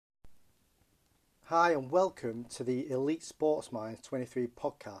Hi and welcome to the Elite Sports Minds 23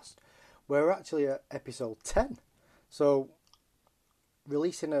 podcast. We're actually at episode 10. So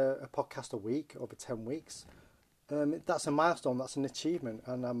releasing a podcast a week over 10 weeks. That's a milestone, that's an achievement,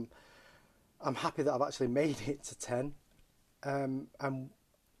 and I'm happy that I've actually made it to 10. And on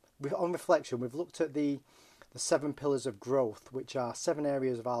reflection, we've looked at the 7 pillars of growth, which are 7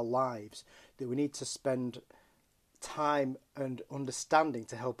 areas of our lives that we need to spend time and understanding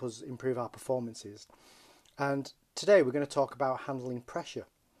to help us improve our performances. And today we're going to talk about handling pressure.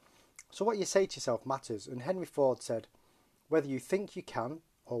 So what you say to yourself matters, and Henry Ford said, whether you think you can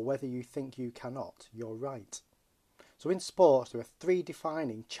or whether you think you cannot, you're right. So in sports there are 3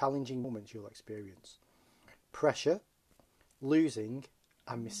 defining challenging moments you'll experience: pressure, losing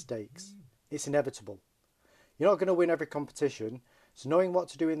and mistakes. It's inevitable. You're not going to win every competition, so knowing what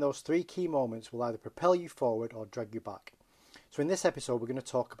to do in those 3 key moments will either propel you forward or drag you back. So in this episode we're going to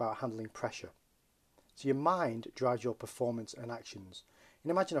talk about handling pressure. So your mind drives your performance and actions.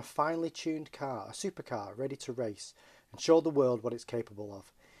 And imagine a finely tuned car, a supercar ready to race and show the world what it's capable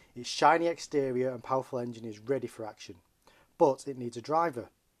of. Its shiny exterior and powerful engine is ready for action. But it needs a driver.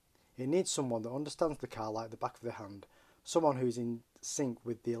 It needs someone that understands the car like the back of their hand, someone who is in sync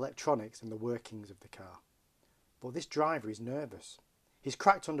with the electronics and the workings of the car. But this driver is nervous. He's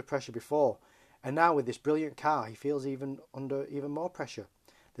cracked under pressure before, and now with this brilliant car he feels under even more pressure.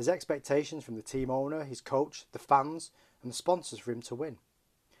 There's expectations from the team owner, his coach, the fans and the sponsors for him to win.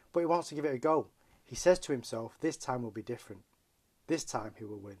 But he wants to give it a go. He says to himself, this time will be different. This time he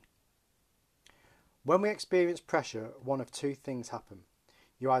will win. When we experience pressure, one of 2 things happen.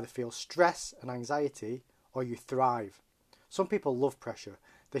 You either feel stress and anxiety or you thrive. Some people love pressure.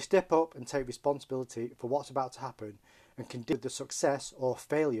 They step up and take responsibility for what's about to happen and can deal with the success or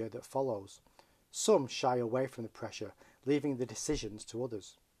failure that follows. Some shy away from the pressure, leaving the decisions to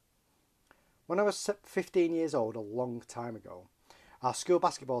others. When I was 15 years old, a long time ago, our school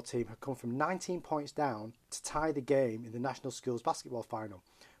basketball team had come from 19 points down to tie the game in the National Schools Basketball Final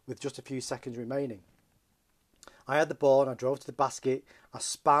with just a few seconds remaining. I had the ball and I drove to the basket, I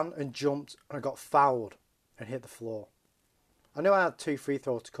span and jumped and I got fouled and hit the floor. I knew I had 2 free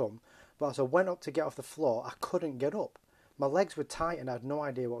throws to come, but as I went up to get off the floor, I couldn't get up. My legs were tight and I had no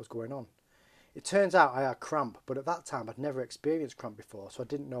idea what was going on. It turns out I had cramp, but at that time I'd never experienced cramp before, so I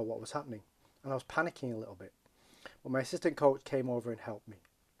didn't know what was happening, and I was panicking a little bit. But my assistant coach came over and helped me.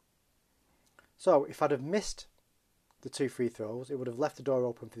 So if I'd have missed the 2 free throws, it would have left the door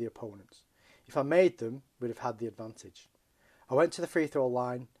open for the opponents. If I made them, we'd have had the advantage. I went to the free throw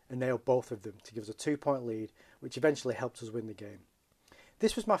line and nailed both of them to give us a 2-point lead, which eventually helped us win the game.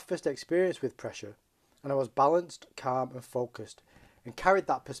 This was my first experience with pressure, and I was balanced, calm and focused, and carried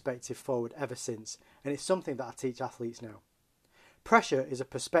that perspective forward ever since, and it's something that I teach athletes now. Pressure is a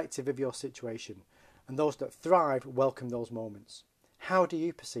perspective of your situation, and those that thrive welcome those moments. How do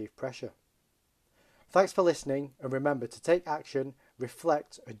you perceive pressure? Thanks for listening, and remember to take action,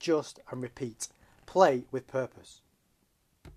 reflect, adjust and repeat. Play with purpose.